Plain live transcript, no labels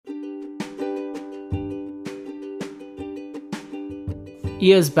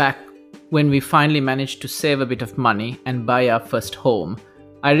Years back, when we finally managed to save a bit of money and buy our first home,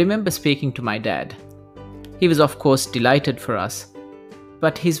 I remember speaking to my dad. He was, of course, delighted for us,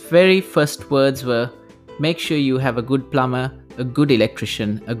 but his very first words were, "Make sure you have a good plumber, a good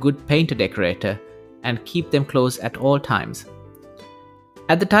electrician, a good painter decorator, and keep them close at all times."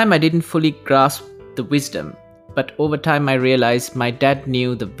 At the time, I didn't fully grasp the wisdom, but over time I realized my dad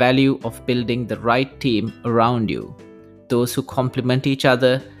knew the value of building the right team around you, those who complement each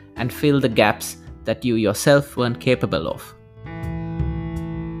other and fill the gaps that you yourself weren't capable of.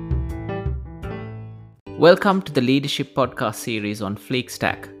 Welcome to the Leadership Podcast series on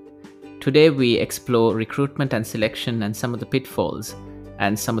Fleekstack. Today we explore recruitment and selection and some of the pitfalls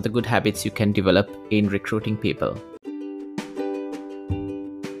and some of the good habits you can develop in recruiting people.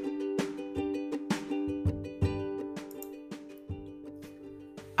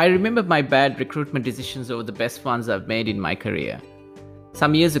 I remember my bad recruitment decisions over the best ones I've made in my career.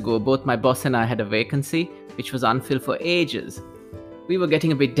 Some years ago, both my boss and I had a vacancy which was unfilled for ages. We were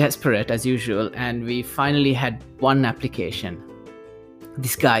getting a bit desperate as usual, and we finally had one application.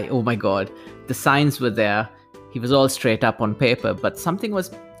 This guy, oh my god, the signs were there. He was all straight up on paper, but something was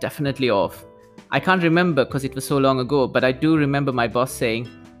definitely off. I can't remember because it was so long ago, but I do remember my boss saying,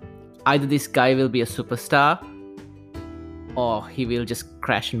 either this guy will be a superstar or he will just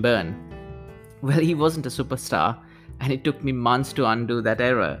crash and burn. Well, he wasn't a superstar, and it took me months to undo that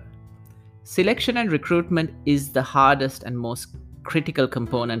error. Selection and recruitment is the hardest and most critical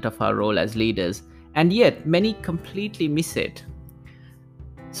component of our role as leaders, and yet many completely miss it.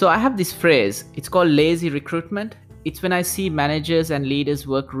 So I have this phrase, it's called lazy recruitment. It's when I see managers and leaders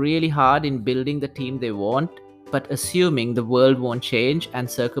work really hard in building the team they want, but assuming the world won't change and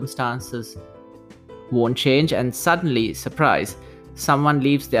circumstances won't change, and suddenly, surprise, someone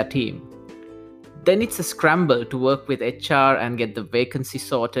leaves their team. Then it's a scramble to work with HR and get the vacancy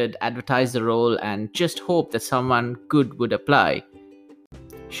sorted, advertise the role, and just hope that someone good would apply.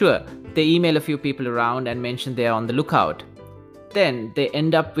 Sure, they email a few people around and mention they're on the lookout. Then they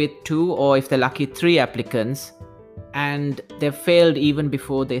end up with 2 or if they're lucky 3 applicants, and they've failed even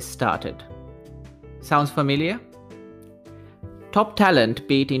before they started. Sounds familiar? Top talent,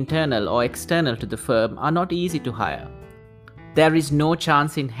 be it internal or external to the firm, are not easy to hire. There is no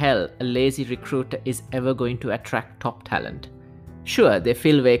chance in hell a lazy recruiter is ever going to attract top talent. Sure, they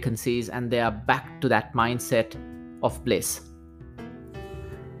fill vacancies and they are back to that mindset of bliss.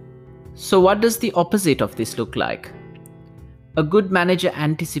 So what does the opposite of this look like? A good manager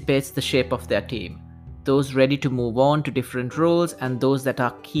anticipates the shape of their team, those ready to move on to different roles and those that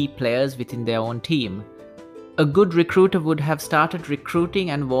are key players within their own team. A good recruiter would have started recruiting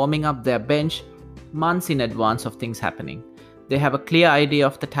and warming up their bench months in advance of things happening. They have a clear idea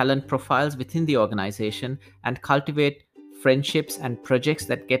of the talent profiles within the organization and cultivate friendships and projects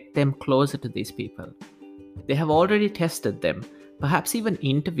that get them closer to these people. They have already tested them, perhaps even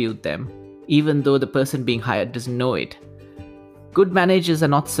interviewed them, even though the person being hired doesn't know it. Good managers are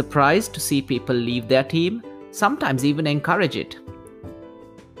not surprised to see people leave their team, sometimes even encourage it.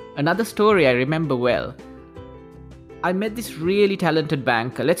 Another story I remember well. I met this really talented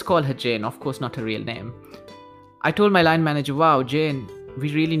banker, let's call her Jane, of course not her real name. I told my line manager, wow, Jane,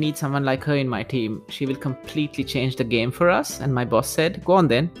 we really need someone like her in my team. She will completely change the game for us. And my boss said, go on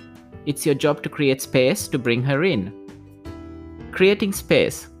then. It's your job to create space to bring her in. Creating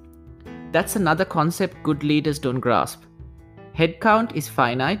space. That's another concept good leaders don't grasp. Headcount is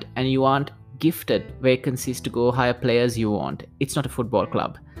finite and you aren't gifted vacancies to go hire players you want. It's not a football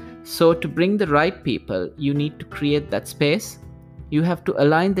club. So to bring the right people, you need to create that space. You have to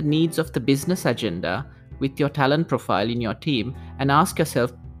align the needs of the business agenda with your talent profile in your team and ask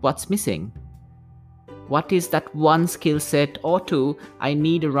yourself what's missing. What is that one skill set or 2 I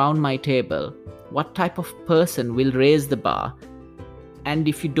need around my table? What type of person will raise the bar? And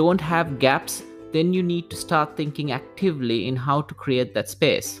if you don't have gaps, then you need to start thinking actively in how to create that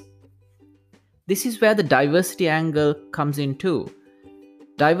space. This is where the diversity angle comes in too.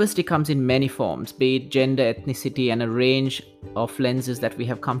 Diversity comes in many forms, be it gender, ethnicity, and a range of lenses that we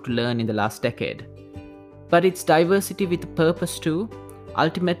have come to learn in the last decade. But it's diversity with a purpose too.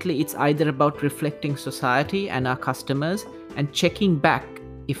 Ultimately, it's either about reflecting society and our customers and checking back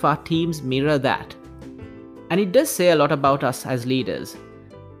if our teams mirror that. And it does say a lot about us as leaders.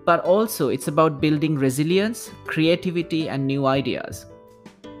 But also, it's about building resilience, creativity, and new ideas.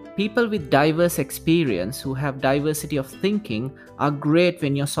 People with diverse experience who have diversity of thinking are great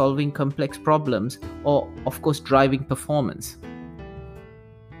when you're solving complex problems or, of course, driving performance.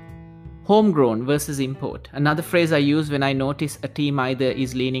 Homegrown versus import. Another phrase I use when I notice a team either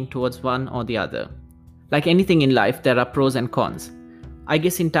is leaning towards one or the other. Like anything in life, there are pros and cons. I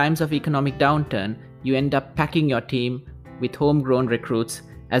guess in times of economic downturn, you end up packing your team with homegrown recruits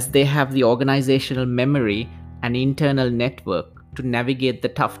as they have the organizational memory and internal network to navigate the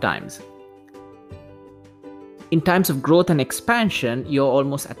tough times. In times of growth and expansion, you're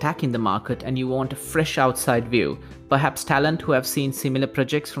almost attacking the market and you want a fresh outside view, perhaps talent who have seen similar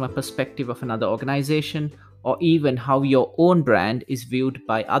projects from a perspective of another organization, or even how your own brand is viewed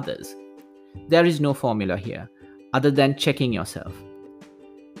by others. There is no formula here, other than checking yourself.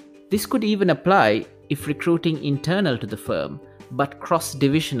 This could even apply if recruiting internal to the firm, but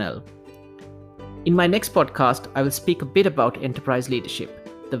cross-divisional. In my next podcast, I will speak a bit about enterprise leadership,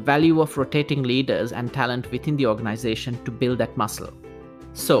 the value of rotating leaders and talent within the organization to build that muscle.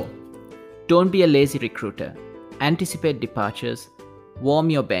 So, don't be a lazy recruiter. Anticipate departures, warm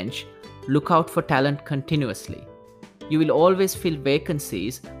your bench, look out for talent continuously. You will always fill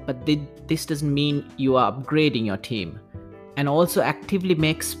vacancies, but this doesn't mean you are upgrading your team. And also actively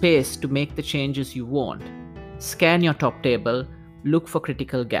make space to make the changes you want. Scan your top table, look for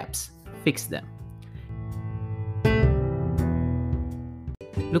critical gaps, fix them.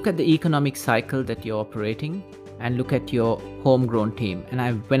 Look at the economic cycle that you're operating and look at your homegrown team.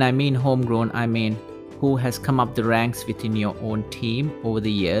 And when I mean homegrown, I mean who has come up the ranks within your own team over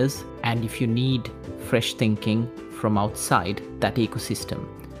the years, and if you need fresh thinking from outside that ecosystem.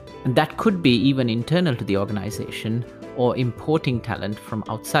 And that could be even internal to the organization or importing talent from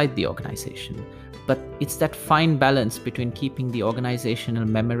outside the organization. But it's that fine balance between keeping the organizational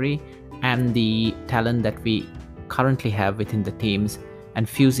memory and the talent that we currently have within the teams and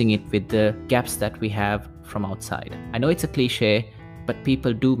fusing it with the gaps that we have from outside. I know it's a cliche, but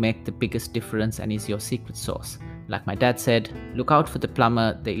people do make the biggest difference and is your secret sauce. Like my dad said, look out for the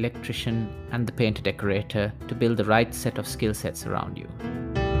plumber, the electrician, and the painter decorator to build the right set of skill sets around you.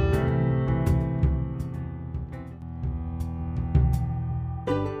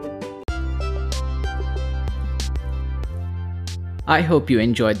 I hope you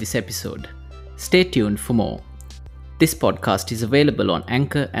enjoyed this episode. Stay tuned for more. This podcast is available on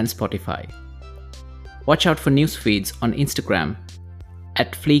Anchor and Spotify. Watch out for news feeds on Instagram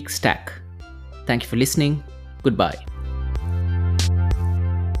 @FleekStack. Thank you for listening. Goodbye.